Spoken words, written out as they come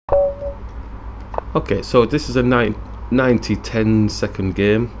Okay, so this is a 90-10 second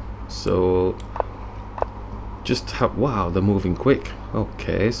game. So just have, wow, they're moving quick.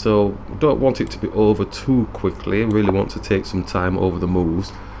 Okay, so don't want it to be over too quickly. Really want to take some time over the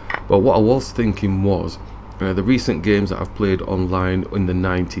moves. But what I was thinking was the recent games that I've played online in the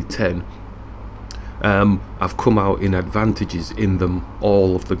 90-10, I've come out in advantages in them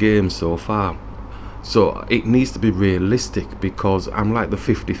all of the games so far. So it needs to be realistic, because I'm like the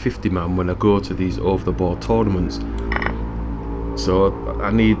 50-50 man when I go to these over the board tournaments. So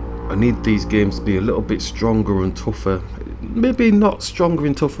I need these games to be a little bit stronger and tougher. Maybe not stronger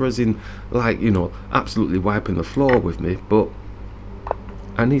and tougher as in, like, you know, absolutely wiping the floor with me, but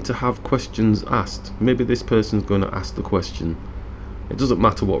I need to have questions asked. Maybe this person's going to ask the question. It doesn't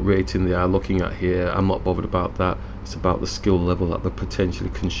matter what rating they are looking at here. I'm not bothered about that. It's about the skill level that they potentially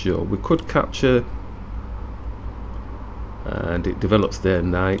can show. We could capture, and it develops their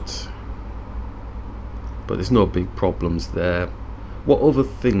knight, but there's no big problems there. What other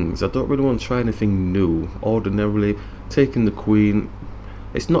things? I don't really want to try anything new. Ordinarily taking the queen,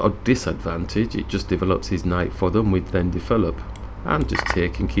 it's not a disadvantage, it just develops his knight for them. We then develop and just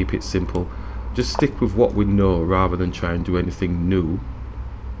take and keep it simple. Just stick with what we know rather than try and do anything new.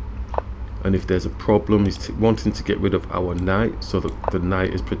 And if there's a problem, he's wanting to get rid of our knight so that the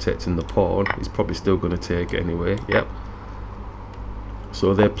knight is protecting the pawn. He's probably still going to take it anyway. Yep.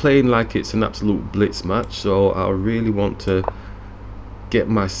 So they're playing like it's an absolute blitz match, so I really want to get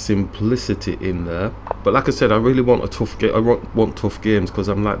my simplicity in there. But like I said, I really want a tough game. I want tough games, because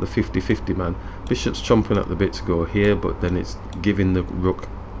I'm like the 50-50 man. Bishop's chomping at the bit to go here, but then it's giving the rook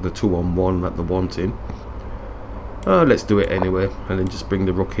the 2-on-1 that they're wanting. Let's do it anyway, and then just bring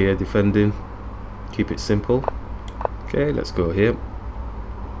the rook here, defending. Keep it simple. Okay, let's go here.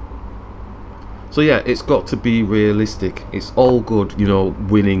 So yeah, it's got to be realistic. It's all good, you know,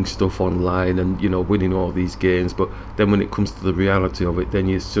 winning stuff online and, you know, winning all these games, but then when it comes to the reality of it, then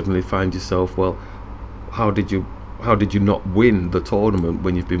you suddenly find yourself, well, how did you not win the tournament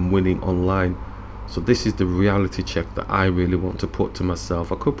when you've been winning online? So this is the reality check that I really want to put to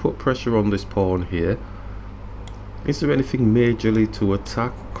myself. I could put pressure on this pawn here. Is there anything majorly to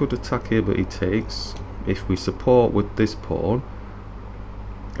attack? Could attack here, but he takes. If we support with this pawn,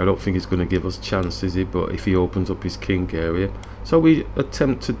 I don't think he's going to give us chance, is he? But if he opens up his king area, so we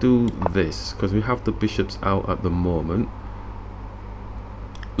attempt to do this, because we have the bishops out at the moment,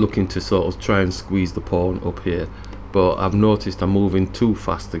 looking to sort of try and squeeze the pawn up here. But I've noticed I'm moving too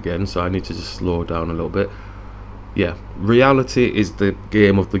fast again, so I need to just slow down a little bit. Yeah, reality is the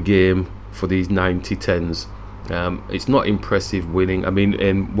game of the game for these 90-10s. It's not impressive winning. I mean,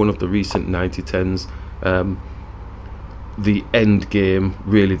 in one of the recent 90-10s, the end game,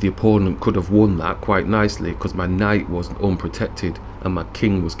 really the opponent could have won that quite nicely, because my knight was unprotected and my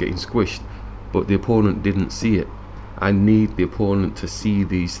king was getting squished, but the opponent didn't see it. I need the opponent to see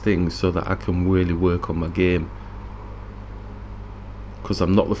these things so that I can really work on my game, because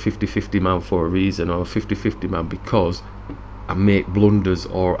I'm not the 50-50 man for a reason. I'm a 50-50 man because I make blunders,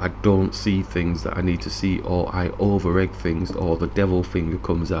 or I don't see things that I need to see, or I over egg things, or the devil finger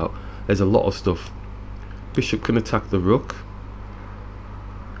comes out. There's a lot of stuff. Bishop can attack the rook.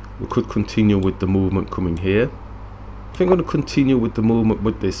 We could continue with the movement coming here. I think I'm going to continue with the movement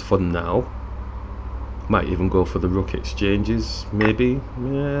with this for now. Might even go for the rook exchanges, maybe.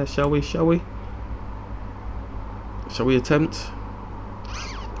 Yeah, shall we? Shall we attempt?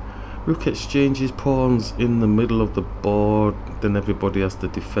 Rook exchanges, pawns in the middle of the board, then everybody has to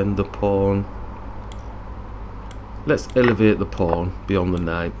defend the pawn. Let's elevate the pawn beyond the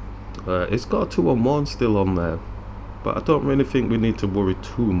knight. It's got a 2-on-1 still on there, but I don't really think we need to worry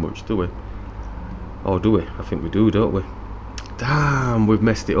too much, do we? Or do we? I think we do, don't we? Damn, we've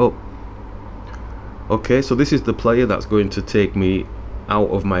messed it up. Okay, so this is the player that's going to take me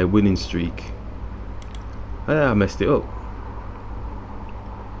out of my winning streak. I messed it up.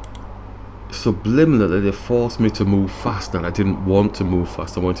 Subliminally, they forced me to move fast, and I didn't want to move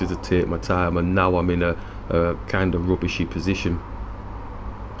fast. I wanted to take my time, and now I'm in a kind of rubbishy position.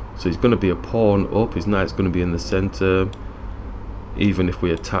 So he's going to be a pawn up. His knight's going to be in the center. Even if we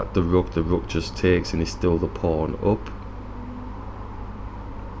attack the rook just takes, and he's still the pawn up.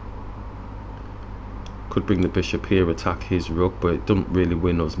 Could bring the bishop here, attack his rook, but it doesn't really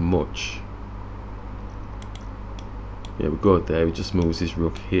win us much. Yeah, we go there. He just moves his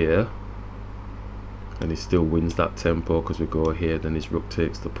rook here, and he still wins that tempo, because we go here, then his rook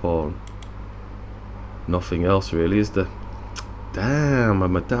takes the pawn. Nothing else really, is there? Damn,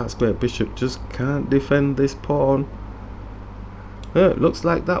 and my dark square bishop just can't defend this pawn. It looks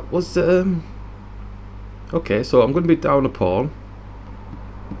like that was okay, so I'm going to be down a pawn.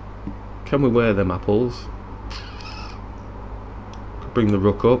 Can we wear them apples? Bring the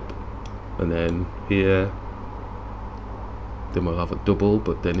rook up, and then here. Then we'll have a double,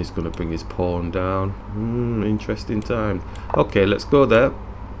 but then he's going to bring his pawn down. Interesting time. Okay, let's go there.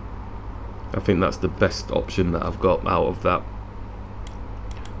 I think that's the best option that I've got out of that.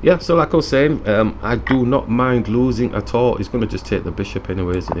 Yeah, so like I was saying, I do not mind losing at all. He's going to just take the bishop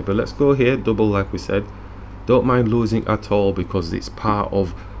anyway, isn't he? But let's go here, double like we said. Don't mind losing at all because it's part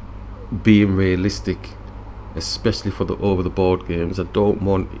of being realistic, especially for the over the board games. I don't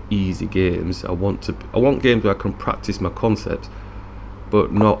want easy games. I want games where I can practice my concepts,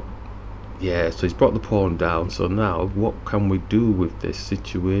 but not. Yeah, so he's brought the pawn down. So now what can we do with this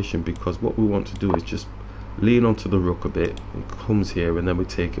situation? Because what we want to do is just lean onto the rook a bit. It comes here and then we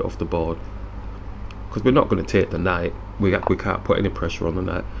take it off the board, because we're not going to take the knight. We can't put any pressure on the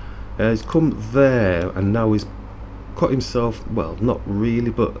knight. He's come there and now he's got himself, well, not really,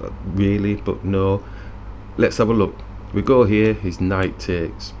 but no. Let's have a look. We go here, his knight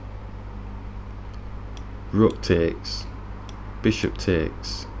takes, rook takes, bishop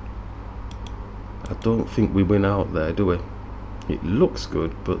takes. I don't think we win out there, do we? It looks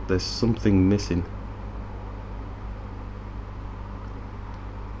good, but there's something missing.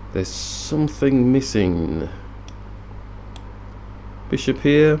 There's something missing. Bishop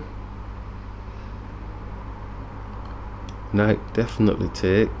here. Knight definitely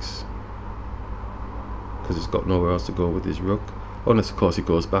takes, because he's got nowhere else to go with his rook. Unless of course he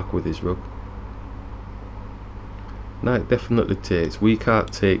goes back with his rook. Knight definitely takes. We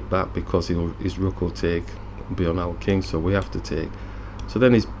can't take back because his rook will take and be on our king, so we have to take. So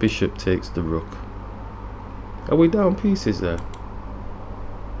then his bishop takes the rook. Are we down pieces there?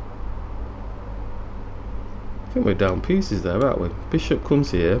 I think we're down pieces there, aren't we? Bishop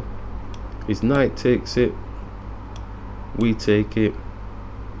comes here, his knight takes it, we take it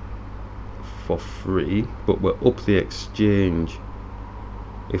for free, but we're up the exchange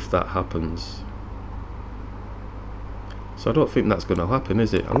if that happens. So I don't think that's going to happen,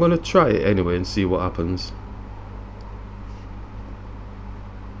 is it? I'm going to try it anyway and see what happens.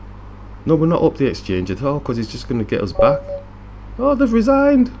 No, we're not up the exchange at all, because he's just going to get us back. Oh, they've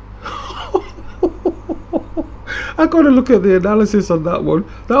resigned. I got to look at the analysis on that one.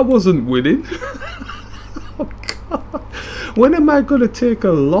 That wasn't winning. Oh, God. When am I going to take a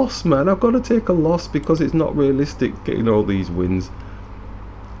loss, man? I've got to take a loss because it's not realistic getting all these wins.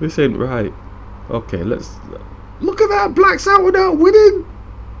 This ain't right. Okay, let's... Look at that! Black's out without winning!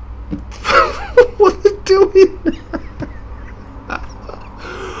 What are they doing?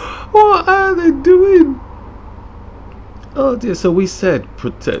 What are they doing? Oh dear, so we said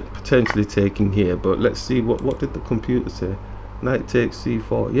potentially taking here, but let's see what did the computer say? Knight takes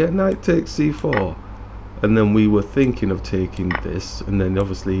c4. Yeah, knight takes c4. And then we were thinking of taking this, and then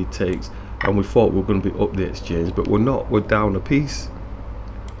obviously he takes, and we thought we were going to be up the exchange, but we're not. We're down a piece,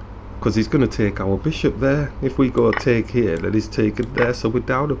 because he's going to take our bishop there. If we go take here, then he's taken there, so we're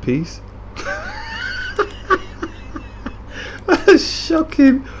down a piece. That's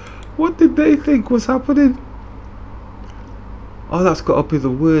shocking. What did they think was happening? Oh, that's got to be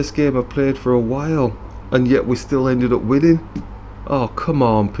the worst game I've played for a while, and yet we still ended up winning. Oh, come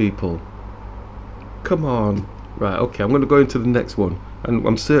on, people. Come on. Right, okay, I'm going to go into the next one, and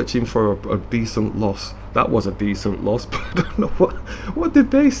I'm searching for a decent loss. That was a decent loss, but I don't know what did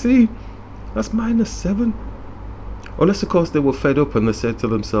they see. That's -7. Unless of course they were fed up and they said to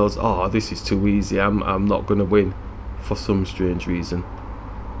themselves, oh, this is too easy, I'm not going to win, for some strange reason.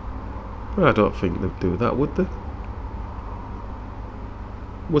 Well, I don't think they'd do that, would they?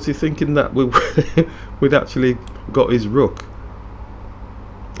 Was he thinking that we'd actually got his rook?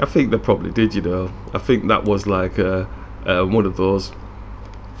 I think they probably did, you know. I think that was like one of those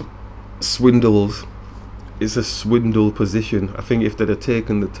swindles. It's a swindle position. I think if they'd have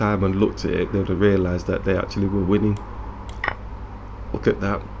taken the time and looked at it, they'd have realised that they actually were winning. Look at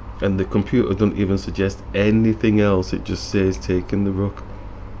that. And the computer doesn't even suggest anything else. It just says taking the rook.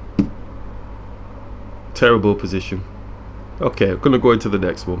 Terrible position. Okay, I'm going to go into the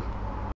next one.